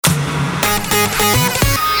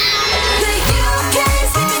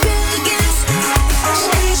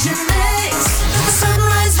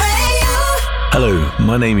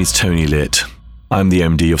My name is Tony Litt. I'm the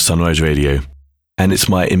MD of Sunrise Radio, and it's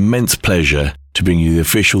my immense pleasure to bring you the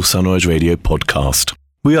official Sunrise Radio podcast.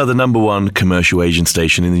 We are the #1 commercial Asian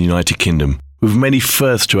station in the United Kingdom, with many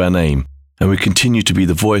firsts to our name, and we continue to be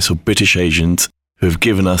the voice of British Asians who have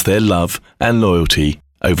given us their love and loyalty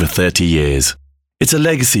over 30 years. It's a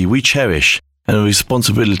legacy we cherish and a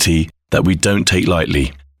responsibility that we don't take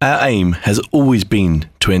lightly. Our aim has always been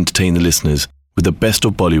to entertain the listeners with the best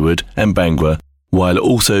of Bollywood and Bhangra, while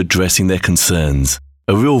also addressing their concerns.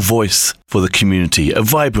 A real voice for the community, a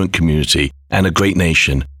vibrant community, and a great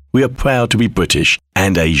nation. We are proud to be British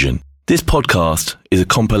and Asian. This podcast is a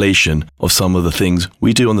compilation of some of the things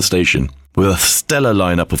we do on the station, with a stellar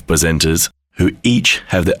lineup of presenters who each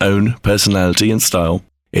have their own personality and style.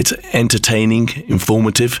 It's entertaining,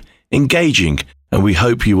 informative, engaging, and we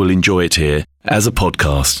hope you will enjoy it here as a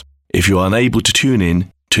podcast if you are unable to tune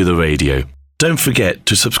in to the radio. Don't forget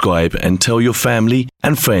to subscribe and tell your family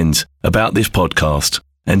and friends about this podcast,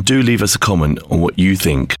 and do leave us a comment on what you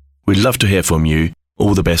think. We'd love to hear from you.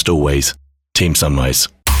 All the best always. Team Sunrise.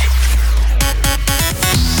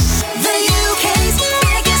 The UK's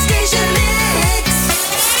biggest station mix.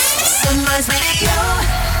 Sunrise Radio.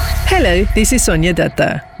 Hello, this is Sonia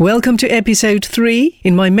Dutta. Welcome to episode 3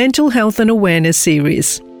 in my mental health and awareness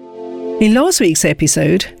series. In last week's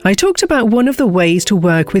episode, I talked about one of the ways to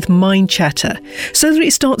work with mind chatter so that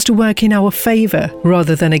it starts to work in our favour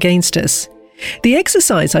rather than against us. The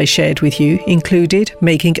exercise I shared with you included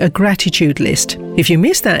making a gratitude list. If you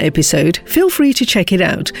missed that episode, feel free to check it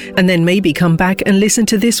out and then maybe come back and listen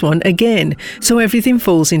to this one again so everything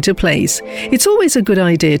falls into place. It's always a good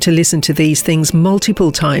idea to listen to these things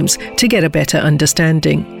multiple times to get a better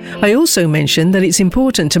understanding. I also mentioned that it's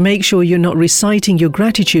important to make sure you're not reciting your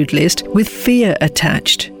gratitude list with fear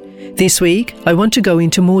attached. This week, I want to go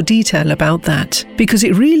into more detail about that, because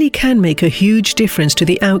it really can make a huge difference to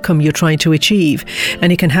the outcome you're trying to achieve, and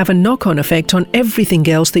it can have a knock-on effect on everything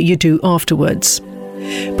else that you do afterwards.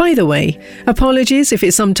 By the way, apologies if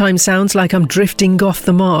it sometimes sounds like I'm drifting off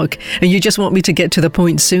the mark and you just want me to get to the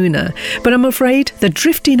point sooner, but I'm afraid the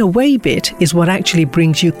drifting away bit is what actually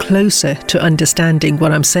brings you closer to understanding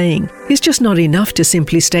what I'm saying. It's just not enough to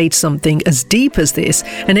simply state something as deep as this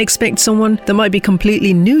and expect someone that might be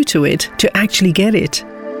completely new to it to actually get it.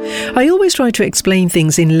 I always try to explain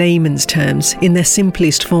things in layman's terms, in their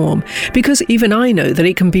simplest form, because even I know that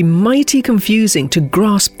it can be mighty confusing to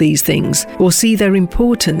grasp these things or see their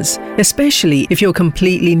importance, especially if you're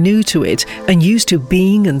completely new to it and used to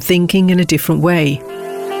being and thinking in a different way.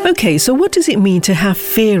 Okay, so what does it mean to have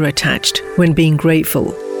fear attached when being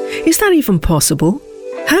grateful? Is that even possible?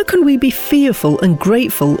 How can we be fearful and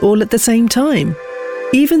grateful all at the same time?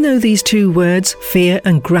 Even though these two words, fear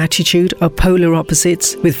and gratitude, are polar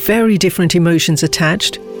opposites with very different emotions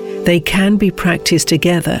attached, they can be practiced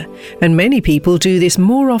together, and many people do this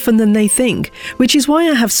more often than they think, which is why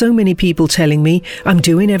I have so many people telling me, I'm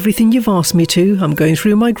doing everything you've asked me to, I'm going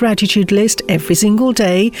through my gratitude list every single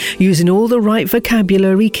day, using all the right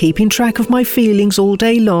vocabulary, keeping track of my feelings all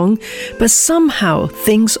day long, but somehow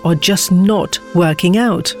things are just not working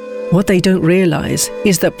out. What they don't realise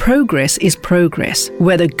is that progress is progress,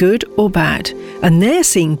 whether good or bad, and they're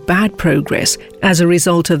seeing bad progress as a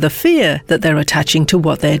result of the fear that they're attaching to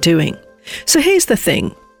what they're doing. So here's the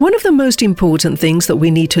thing. One of the most important things that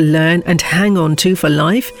we need to learn and hang on to for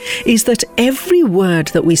life is that every word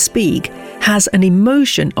that we speak has an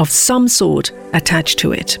emotion of some sort attached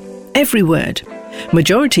to it. Every word.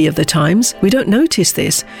 Majority of the times, we don't notice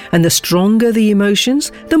this, and the stronger the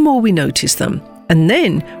emotions, the more we notice them. And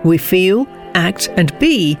then we feel, act and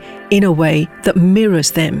be in a way that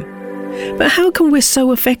mirrors them. But how come we're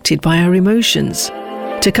so affected by our emotions?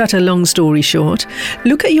 To cut a long story short,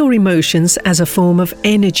 look at your emotions as a form of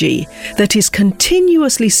energy that is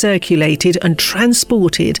continuously circulated and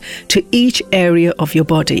transported to each area of your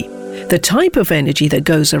body. The type of energy that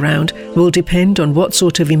goes around will depend on what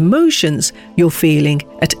sort of emotions you're feeling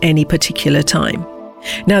at any particular time.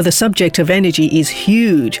 Now, the subject of energy is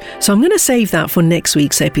huge, so I'm going to save that for next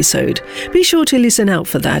week's episode. Be sure to listen out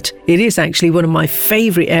for that. It is actually one of my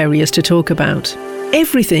favourite areas to talk about.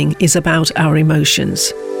 Everything is about our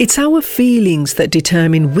emotions. It's our feelings that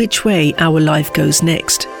determine which way our life goes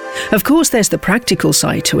next. Of course, there's the practical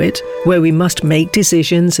side to it, where we must make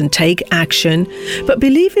decisions and take action. But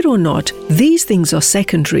believe it or not, these things are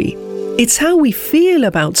secondary. It's how we feel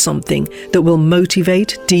about something that will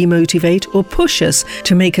motivate, demotivate, or push us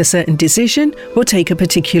to make a certain decision or take a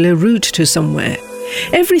particular route to somewhere.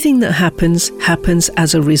 Everything that happens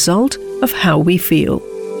as a result of how we feel.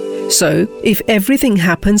 So, if everything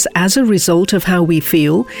happens as a result of how we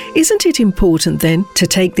feel, isn't it important then to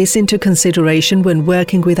take this into consideration when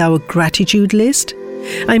working with our gratitude list?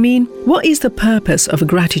 I mean, what is the purpose of a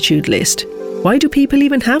gratitude list? Why do people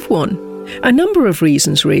even have one? A number of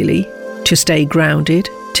reasons, really. To stay grounded,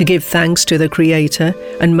 to give thanks to the Creator,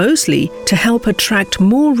 and mostly to help attract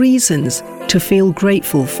more reasons to feel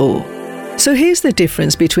grateful for. So here's the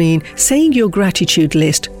difference between saying your gratitude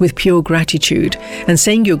list with pure gratitude and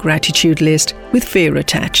saying your gratitude list with fear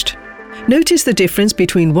attached. Notice the difference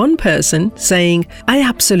between one person saying, I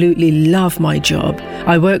absolutely love my job.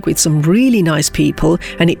 I work with some really nice people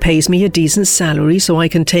and it pays me a decent salary so I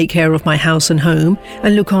can take care of my house and home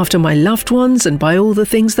and look after my loved ones and buy all the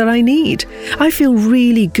things that I need. I feel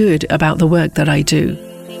really good about the work that I do.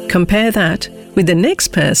 Compare that with the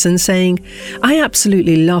next person saying, I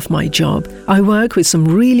absolutely love my job. I work with some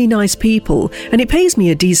really nice people and it pays me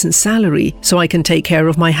a decent salary so I can take care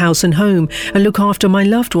of my house and home and look after my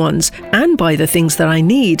loved ones and buy the things that I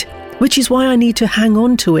need. Which is why I need to hang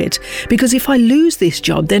on to it, because if I lose this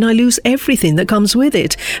job, then I lose everything that comes with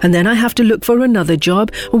it, and then I have to look for another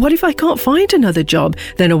job. Or what if I can't find another job?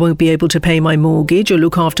 Then I won't be able to pay my mortgage or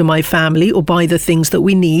look after my family or buy the things that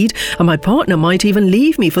we need, and my partner might even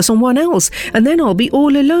leave me for someone else, and then I'll be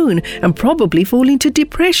all alone and probably fall into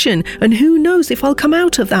depression, and who knows if I'll come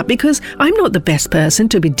out of that, because I'm not the best person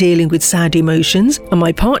to be dealing with sad emotions, and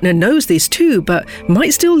my partner knows this too, but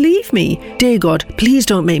might still leave me. Dear God, please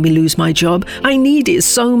don't make me lose my job. I need it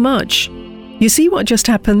so much. You see what just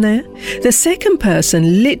happened there? The second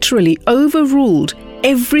person literally overruled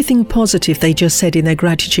everything positive they just said in their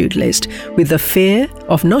gratitude list with the fear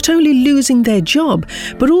of not only losing their job,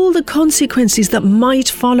 but all the consequences that might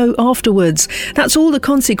follow afterwards. That's all the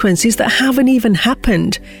consequences that haven't even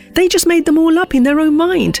happened. They just made them all up in their own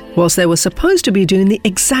mind, whilst they were supposed to be doing the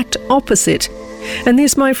exact opposite. And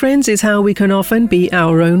this, my friends, is how we can often be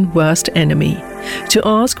our own worst enemy. To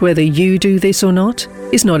ask whether you do this or not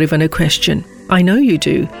is not even a question. I know you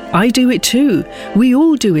do. I do it too. We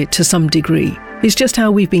all do it to some degree. It's just how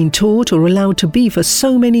we've been taught or allowed to be for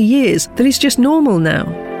so many years that it's just normal now.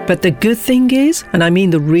 But the good thing is, and I mean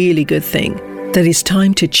the really good thing, that it's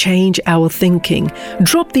time to change our thinking,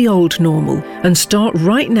 drop the old normal, and start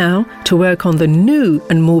right now to work on the new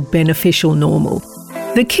and more beneficial normal.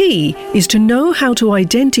 The key is to know how to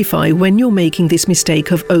identify when you're making this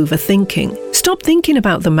mistake of overthinking. Stop thinking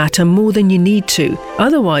about the matter more than you need to.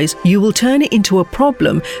 Otherwise, you will turn it into a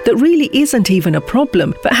problem that really isn't even a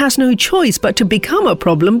problem, but has no choice but to become a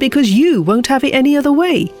problem because you won't have it any other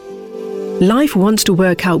way. Life wants to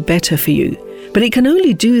work out better for you, but it can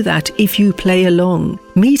only do that if you play along.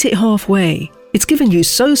 Meet it halfway. It's given you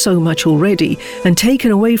so much already and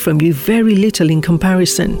taken away from you very little in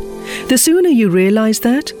comparison. The sooner you realize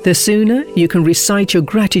that, the sooner you can recite your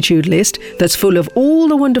gratitude list that's full of all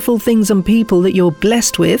the wonderful things and people that you're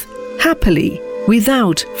blessed with, happily,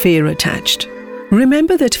 without fear attached.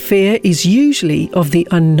 Remember that fear is usually of the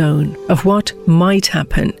unknown, of what might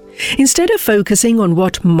happen. Instead of focusing on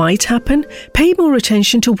what might happen, pay more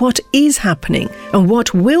attention to what is happening and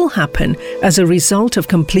what will happen as a result of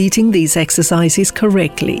completing these exercises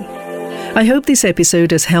correctly. I hope this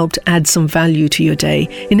episode has helped add some value to your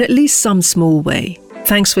day in at least some small way.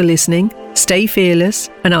 Thanks for listening, stay fearless,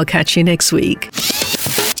 and I'll catch you next week.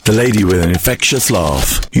 The lady with an infectious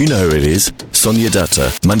laugh. You know who it is. Sonia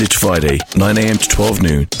Dutta, Monday to Friday, 9 a.m. to 12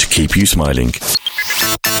 noon, to keep you smiling.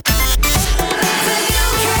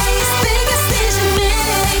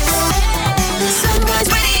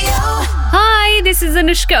 Hi, this is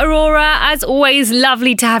Anushka Arora. As always,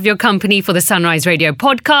 lovely to have your company for the Sunrise Radio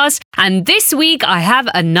podcast. And this week, I have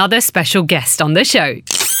another special guest on the show.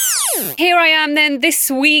 Here I am then this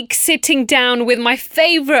week sitting down with my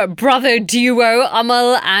favourite brother duo,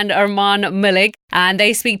 Amaal and Armaan Mallik. And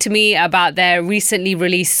they speak to me about their recently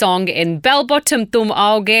released song in bell bottom Tum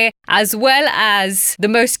Aaoge, as well as the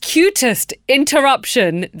most cutest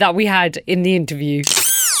interruption that we had in the interview.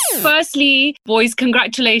 Firstly, boys,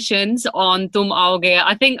 congratulations on Tum Aaoge.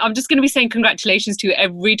 I think I'm just going to be saying congratulations to you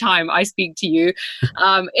every time I speak to you.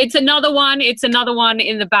 It's another one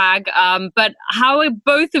in the bag. But how are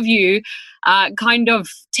both of you kind of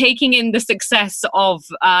taking in the success of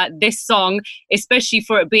this song, especially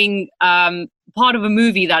for it being part of a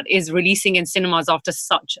movie that is releasing in cinemas after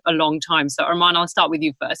such a long time? So Armaan, I'll start with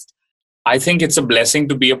you first. I think it's a blessing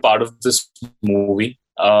to be a part of this movie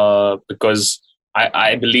because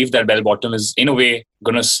I believe that bell bottom is in a way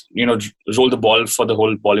going to roll the ball for the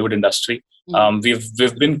whole Bollywood industry.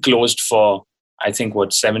 We've been closed for I think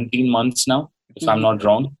 17 months now, if I'm not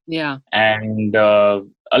wrong. Yeah. And a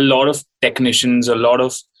lot of technicians, a lot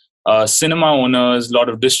of cinema owners, a lot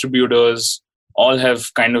of distributors, all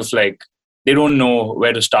have kind of like, they don't know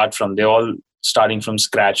where to start from. They're all starting from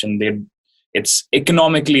scratch, and it's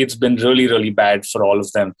economically, it's been really, really bad for all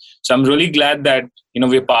of them. So I'm really glad that,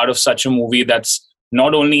 we're part of such a movie that's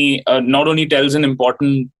not only tells an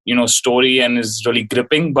important, story and is really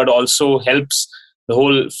gripping, but also helps the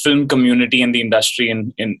whole film community and the industry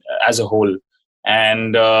in as a whole.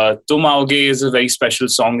 And Tum Aaoge is a very special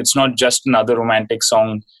song. It's not just another romantic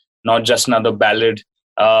song, not just another ballad.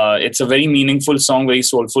 It's a very meaningful song, very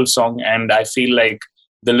soulful song, and I feel like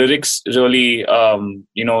the lyrics really,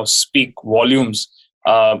 speak volumes,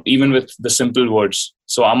 even with the simple words.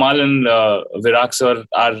 So Amaal and Virak sir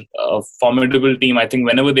are a formidable team. I think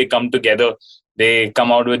whenever they come together, they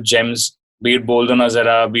come out with gems. Be it Bol Do Na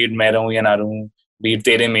Zara, be it Main Rahun Ya Na Rahun, be it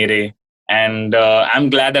Tere Mere. And I'm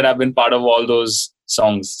glad that I've been part of all those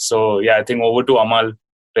songs. So yeah, I think over to Amaal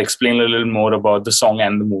to explain a little more about the song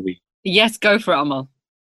and the movie. Yes, go for it, Amaal.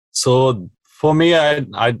 So for me, I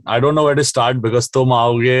don't know where to start, because Tum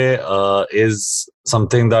Aaoge is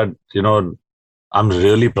something that, I'm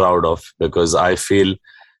really proud of, because I feel,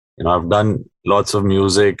 I've done lots of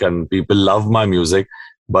music and people love my music,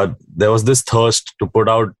 but there was this thirst to put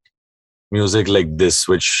out music like this,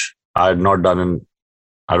 which I had not done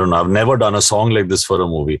I've never done a song like this for a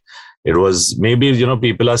movie. It was maybe,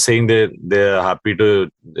 people are saying they're happy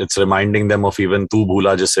it's reminding them of even Tu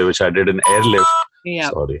Bhula Jisse, which I did in Airlift. Yeah.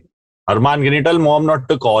 Sorry. Armaan, can you tell mom not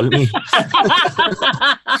to call me? Just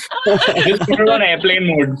put it on airplane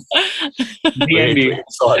mode. DND. Wait,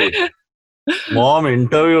 sorry. Mom,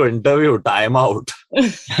 interview, time out.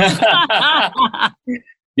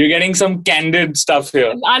 You're getting some candid stuff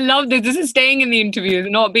here. I love this. This is staying in the interview,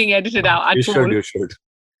 not being edited out at all. You should.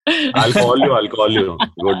 I'll call you.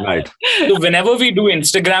 Good night. So whenever we do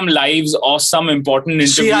Instagram lives or some important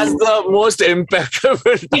interview, she has the most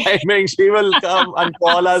impeccable timing. She will come and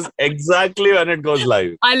call us exactly when it goes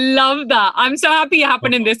live. I love that. I'm so happy it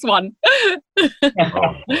happened in this one.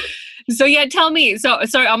 So yeah, tell me. So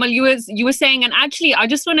sorry, Amaal, you were saying, and actually, I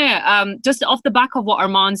just want to just off the back of what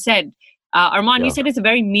Armaan said. Armaan, you said it's a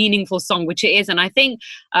very meaningful song, which it is. And I think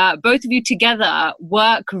both of you together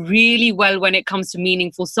work really well when it comes to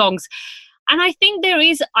meaningful songs. And I think there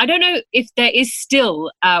is, I don't know if there is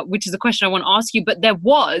still, which is a question I want to ask you, but there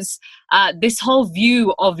was this whole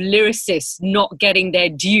view of lyricists not getting their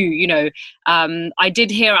due. I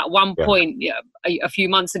did hear at one point a few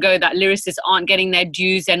months ago that lyricists aren't getting their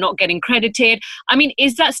dues, they're not getting credited. I mean,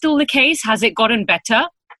 is that still the case? Has it gotten better?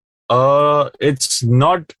 It's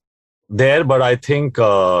not there, but I think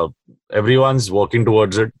everyone's working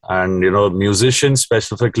towards it. And, musicians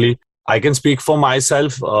specifically, I can speak for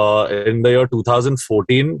myself. In the year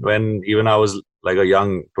 2014, when even I was like a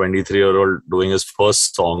young 23-year-old doing his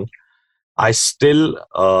first song, I still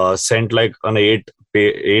sent like an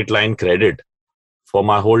 8-line credit for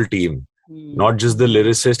my whole team, not just the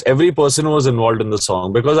lyricist. Every person who was involved in the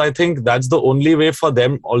song, because I think that's the only way for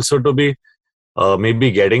them also to be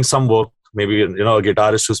maybe getting some work. Maybe, a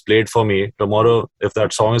guitarist who's played for me, tomorrow, if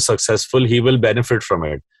that song is successful, he will benefit from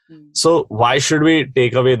it. So why should we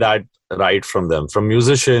take away that right from them, from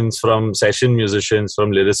musicians, from session musicians,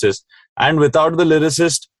 from lyricists? And without the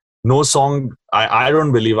lyricist, no song, I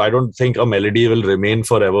don't think a melody will remain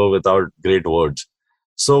forever without great words.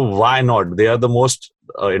 So why not? They are the most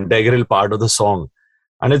integral part of the song.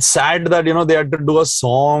 And it's sad that, they had to do a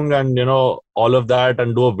song and, all of that,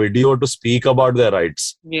 and do a video to speak about their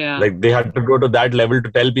rights. Yeah. Like they had to go to that level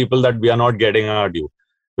to tell people that we are not getting our due,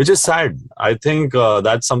 which is sad. I think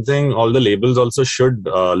that's something all the labels also should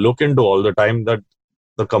look into all the time, that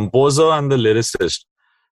the composer and the lyricist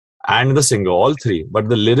and the singer, all three, but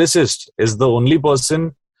the lyricist is the only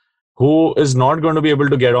person who is not going to be able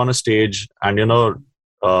to get on a stage and,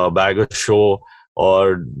 bag a show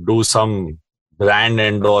or do some brand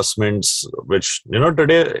endorsements, which,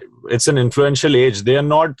 today it's an influential age. They are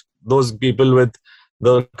not those people with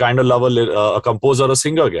the kind of love a composer or a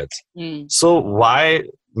singer gets. So why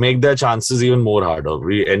make their chances even more harder?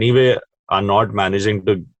 We anyway are not managing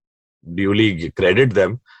to duly credit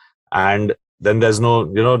them. And then there's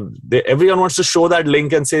no, everyone wants to show that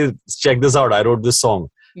link and say, check this out, I wrote this song.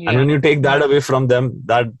 Yeah. And when you take that away from them,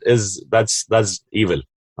 that's evil.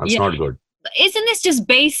 That's not good. Isn't this just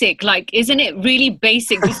basic? Like, isn't it really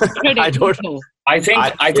basic? Just to credit people? I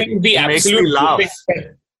think the absolute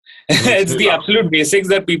it's the absolute basics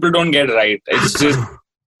that people don't get right. It's just,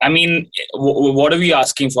 I mean, what are we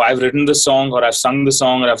asking for? I've written the song, or I've sung the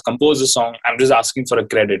song, or I've composed the song. I'm just asking for a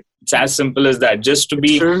credit. It's as simple as that. Just to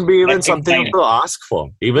be. It shouldn't be even something to ask for.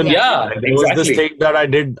 Even there was this thing that I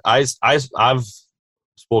did. I've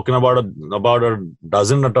spoken about a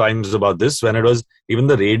dozen of times about this. When it was even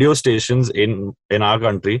the radio stations in our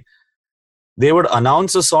country, they would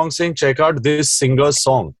announce a song saying, check out this singer's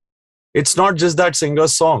song. It's not just that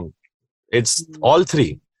singer's song. It's all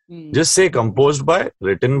three. Just say composed by,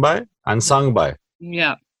 written by, and sung by.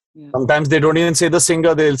 Yeah. Sometimes they don't even say the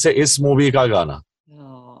singer. They'll say, is movie ka gana.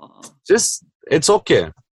 Just, it's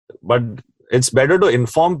okay. But it's better to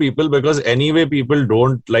inform people, because anyway, people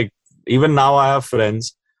don't like, even now I have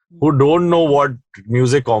friends who don't know what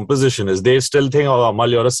music composition is. They still think, oh,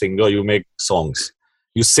 Amal, you're a singer. You make songs.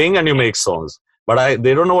 You sing and you make songs. But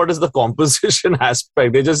they don't know what is the composition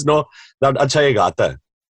aspect. They just know that acha ye gaata hai.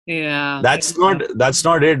 Yeah. That's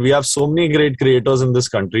not it. We have so many great creators in this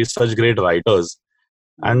country, such great writers.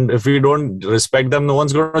 And if we don't respect them, no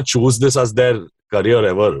one's going to choose this as their career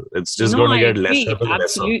ever. It's just going to get lesser and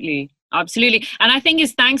lesser. Absolutely. And I think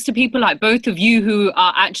it's thanks to people like both of you who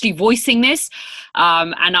are actually voicing this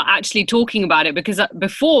and are actually talking about it, because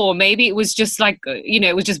before maybe it was just like,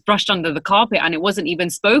 it was just brushed under the carpet and it wasn't even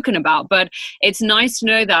spoken about. But it's nice to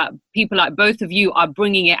know that people like both of you are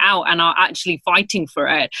bringing it out and are actually fighting for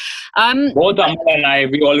it. Both Amal and I,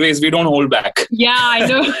 we don't hold back. Yeah, I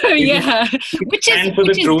know. Yeah. Which is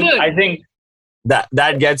truth, good. I think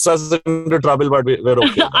that gets us into trouble, but we're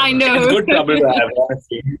okay. I know. It's good trouble to have,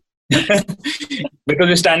 honestly. Because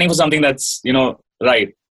we're standing for something that's,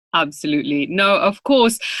 right. Absolutely. No, of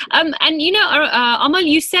course. And, Amal,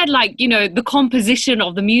 you said the composition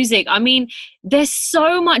of the music. I mean, there's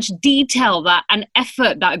so much detail and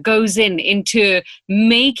effort that goes into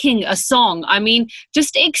making a song. I mean,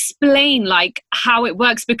 just explain how it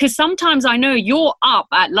works, because sometimes I know you're up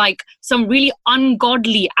at some really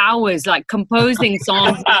ungodly hours, composing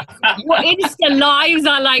songs. Your Insta lives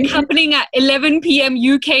are happening at 11 p.m.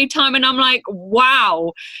 UK time. And I'm like,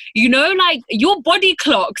 wow, your body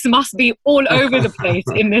clocks must be all over the place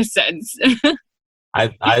in this sense.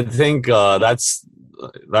 I think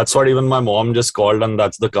that's what even my mom just called, and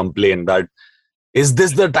that's the complaint, that is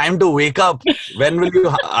this the time to wake up? When will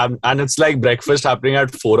you and it's like breakfast happening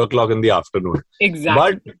at 4:00 in the afternoon.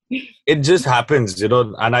 Exactly. But it just happens,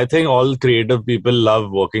 and I think all creative people love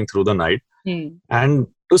working through the night. And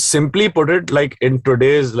to simply put it, in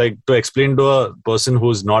today's, to explain to a person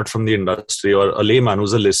who's not from the industry or a layman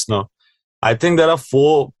who's a listener, I think there are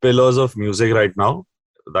 4 pillars of music right now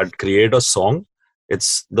that create a song.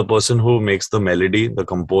 It's the person who makes the melody, the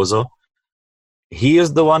composer. He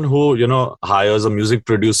is the one who, hires a music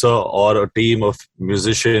producer or a team of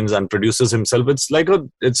musicians and produces himself. It's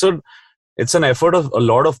it's an effort of a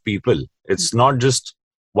lot of people. It's not just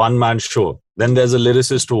one man show. Then there's a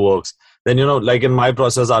lyricist who works. Then, in my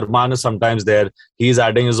process, Armaan is sometimes there. He's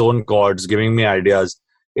adding his own chords, giving me ideas.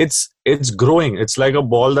 It's growing. It's like a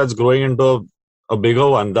ball that's growing into a bigger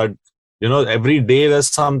one, that every day there's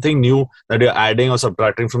something new that you're adding or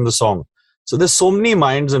subtracting from the song. So there's so many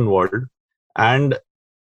minds involved. And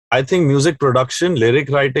I think music production, lyric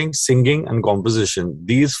writing, singing, and composition,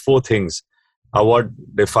 these 4 things are what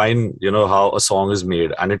define, how a song is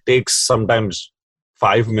made. And it takes sometimes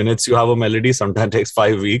 5 minutes you have a melody, sometimes it takes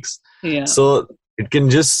 5 weeks. Yeah. So it can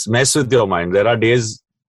just mess with your mind. There are days,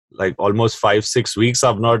 almost 5-6 weeks,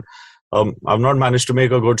 I've not managed to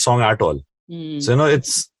make a good song at all. So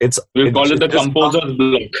we call it the composer's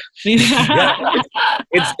block.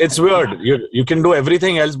 Yeah, it's weird. You can do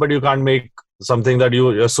everything else, but you can't make something that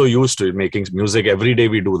you're so used to making music. Every day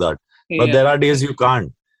we do that, but there are days you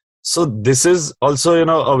can't. So this is also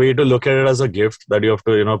a way to look at it as a gift that you have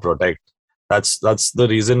to protect. That's the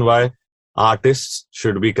reason why artists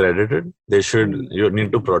should be credited. You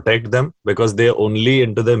need to protect them, because they're only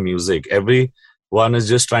into their music. Everyone is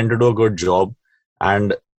just trying to do a good job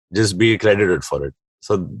and just be credited for it.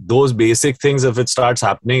 So those basic things, if it starts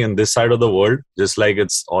happening in this side of the world, just like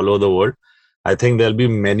it's all over the world, I think there'll be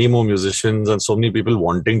many more musicians and so many people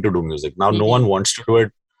wanting to do music. Now, no one wants to do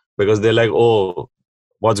it because they're like, oh,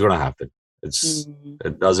 what's going to happen?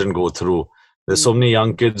 It doesn't go through. There's so many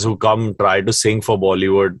young kids who try to sing for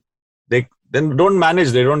Bollywood. They don't manage.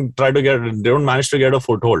 They don't manage to get a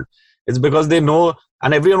foothold. It's because they know,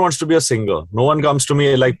 and everyone wants to be a singer. No one comes to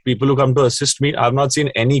me, people who come to assist me. I've not seen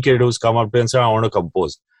any kid who's come up to me and said, I want to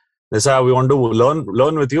compose. They say, we want to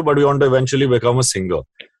learn with you, but we want to eventually become a singer,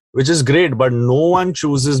 which is great. But no one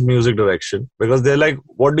chooses music direction because they're like,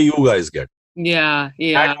 what do you guys get? Yeah.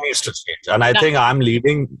 That needs to change. And I think I'm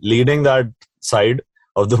leading that side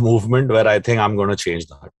of the movement where I think I'm going to change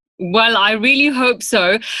that. Well, I really hope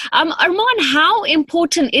so. Armaan, how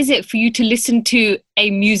important is it for you to listen to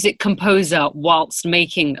a music composer whilst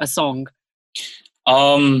making a song?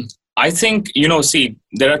 I I think, see,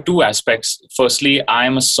 there are two aspects. Firstly, I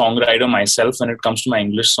am a songwriter myself when it comes to my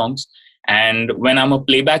English songs. And when I'm a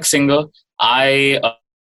playback singer, I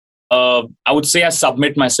would say I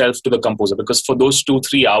submit myself to the composer, because for those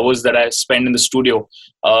 2-3 hours that I spend in the studio,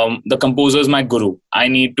 the composer is my guru. I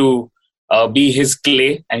need to be his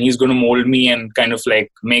clay, and he's going to mold me and kind of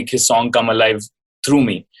like make his song come alive through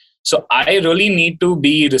me. So I really need to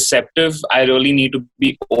be receptive. I really need to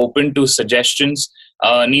be open to suggestions,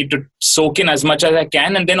 need to soak in as much as I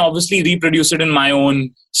can, and then obviously reproduce it in my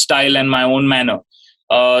own style and my own manner.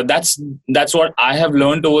 That's what I have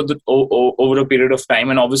learned over a period of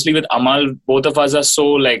time. And obviously with Amaal, both of us are so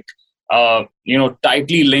like,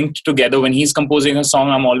 tightly linked together. When he's composing a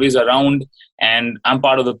song, I'm always around and I'm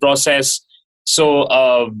part of the process. So,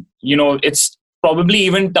 it's probably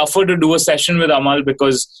even tougher to do a session with Amaal,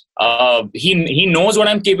 because he knows what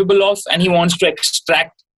I'm capable of and he wants to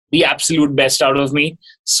extract the absolute best out of me.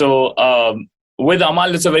 So with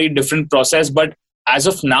Amaal, it's a very different process. But as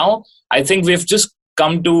of now, I think we've just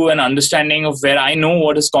come to an understanding of where I know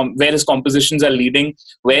where his compositions are leading,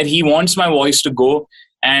 where he wants my voice to go,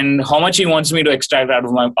 and how much he wants me to extract out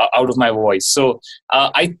of my voice. So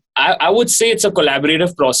I would say it's a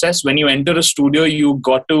collaborative process. When you enter a studio, you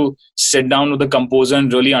got to sit down with the composer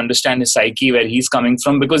and really understand his psyche, where he's coming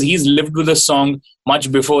from, because he's lived with a song much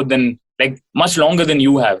longer than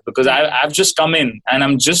you have. Because I've just come in and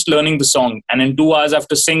I'm just learning the song, and in 2 hours I have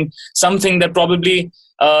to sing something that probably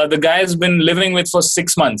the guy has been living with for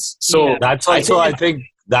 6 months. So that's also, I think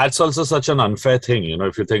that's also such an unfair thing.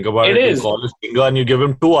 If you think about it, you call a singer and you give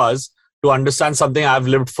him 2 hours to understand something I've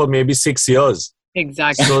lived for maybe 6 years.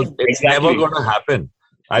 Exactly. So it's never going to happen.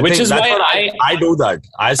 Which is why I do that.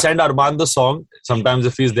 I send Armaan the song. Sometimes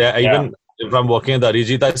if he's there, even if I'm working at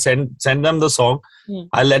Arijit, I send them the song.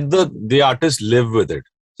 I let the artist live with it.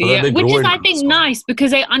 Which is, I think, nice, because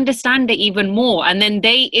they understand it even more, and then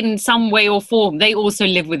they, in some way or form, they also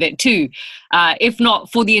live with it too. If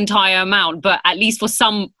not for the entire amount, but at least for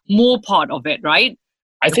some more part of it, right?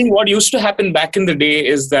 I think what used to happen back in the day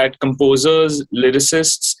is that composers,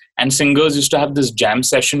 lyricists, and singers used to have this jam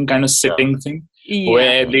session kind of sitting thing,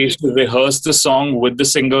 where they used to rehearse the song with the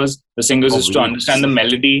singers. The singers used to understand the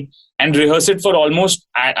melody and rehearse it for almost,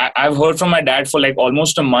 I've heard from my dad, for like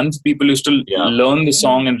almost a month. People used to learn the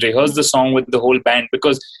song and rehearse the song with the whole band,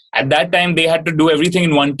 because at that time they had to do everything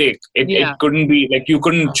in one take. It couldn't be like, you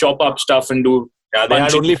couldn't chop up stuff and do. Yeah, they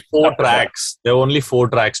had only 4 tracks. There were only 4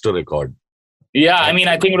 tracks to record. Yeah, I mean,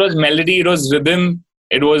 I think it was melody, it was rhythm,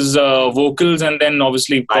 it was vocals, and then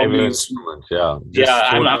obviously probably instruments.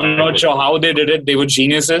 I'm not sure how they did it. They were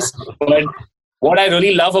geniuses. But what I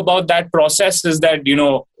really love about that process is that,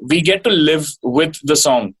 we get to live with the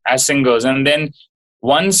song as singers. And then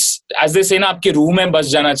once, as they say, na, aapke room mein bas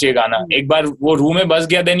jana chahiye gaana. Ek baar wo room mein bas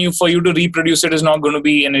gaya, then for you to reproduce it is not going to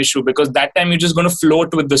be an issue, because that time you're just going to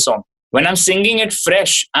float with the song. When I'm singing it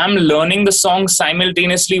fresh, I'm learning the song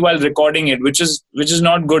simultaneously while recording it, which is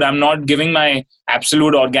not good. I'm not giving my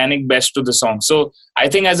absolute organic best to the song. So I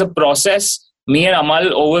think as a process, me and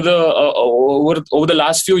Amaal over the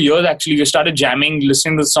last few years, actually, we started jamming,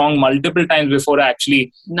 listening to the song multiple times before I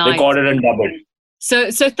actually recorded and dubbed.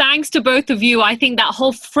 So thanks to both of you. I think that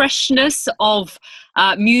whole freshness of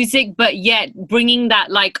music, but yet bringing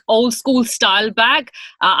that like old school style back,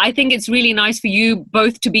 I think it's really nice for you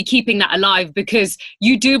both to be keeping that alive, because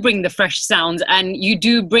you do bring the fresh sounds and you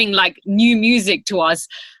do bring like new music to us.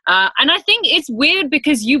 And I think it's weird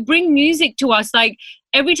because you bring music to us like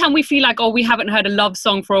every time we feel like, oh, we haven't heard a love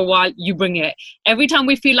song for a while, you bring it. Every time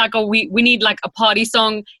we feel like, oh, we need like a party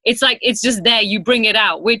song, it's like, it's just there, you bring it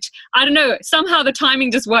out, which, I don't know, somehow the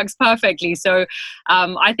timing just works perfectly. So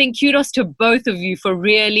I think kudos to both of you for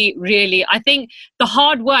really, really, I think the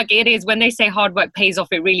hard work it is, when they say hard work pays off,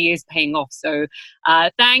 it really is paying off. So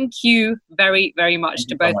thank you very, very much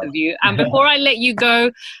to both of you. And before I let you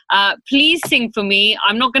go, please sing for me.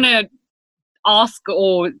 I'm not going to ask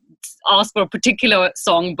for a particular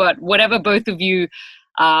song, but whatever both of you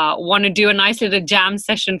want to do, a nice little jam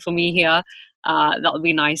session for me here, that would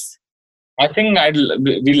be nice. I think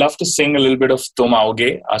we love to sing a little bit of Tum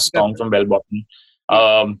Aaoge, a song from Bell Bottom.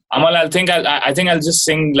 Amaal, I think I'll just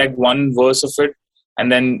sing like one verse of it,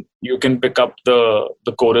 and then you can pick up the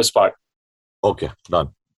chorus part. Okay, done.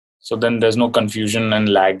 So then there's no confusion and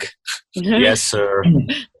lag. Yes, sir.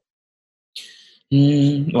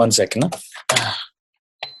 1 second.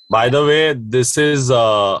 By the way, this is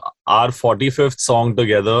our 45th song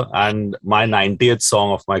together and my 90th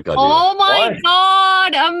song of my career. Oh my What?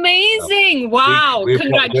 God, amazing. Wow, We're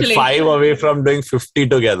congratulations. 5 away from doing 50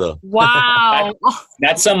 together. Wow. Oh,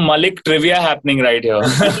 That's some Mallik trivia happening right here.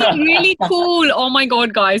 this is really cool. Oh my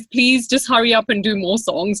God, guys, please just hurry up and do more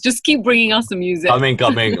songs. Just keep bringing us the music.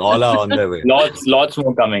 Coming. All are on their way. Lots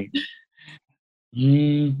more coming.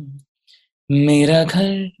 मेरा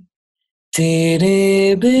घर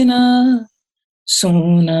तेरे बिना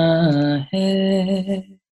सोना है,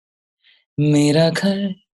 मेरा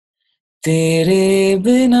घर तेरे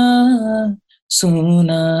बिना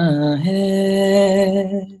सोना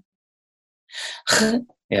है.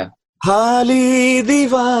 Yeah. खाली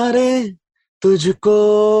दीवारें तुझको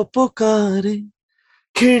पुकारे,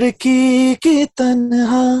 खिड़की की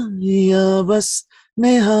तन्हाइयां बस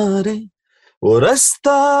निहारे, वो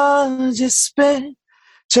रास्ता जिस पे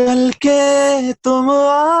चल के तुम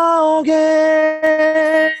आओगे,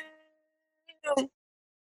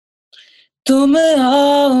 तुम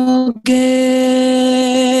आओगे,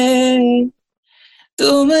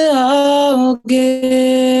 तुम आओगे,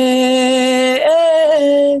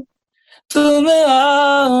 तुम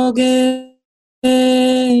आओगे,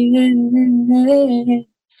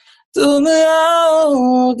 तुम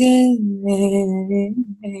आओगे.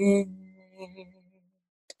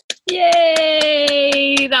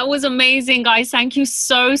 Yay! That was amazing, guys. Thank you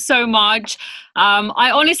so much.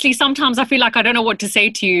 I honestly, sometimes I feel like I don't know what to say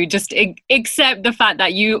to you, just accept the fact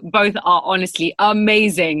that you both are honestly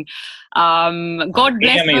amazing. God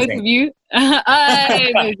bless both of you.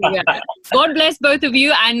 Amazing, yeah. God bless both of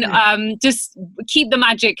you, and just keep the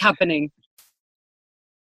magic happening.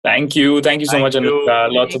 Thank you so much, Anushka.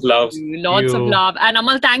 Lots of love. Lots of love. And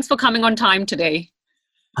Amal, thanks for coming on time today.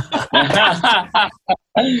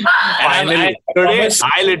 Finally,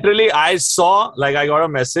 today I saw, like, I got a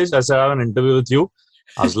message that said I have an interview with you.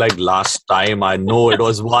 I was like, last time I know it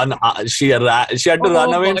was one. She had to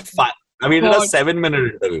run away in 5. I mean, it was a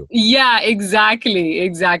 7-minute interview. Yeah, exactly.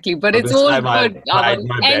 But it's all good.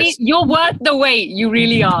 You're worth the wait. You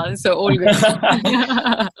really are. So all good.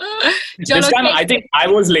 This time, I think I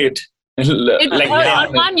was late.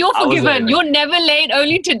 Armaan, you're forgiven. You're never late.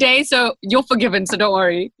 Only today, so you're forgiven. So don't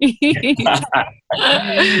worry.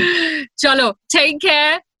 Chalo, take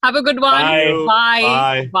care. Have a good one.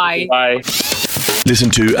 Bye.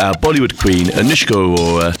 Listen to our Bollywood queen Anushka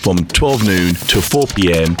Arora from 12 noon to 4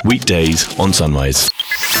 p.m. weekdays on Sunrise.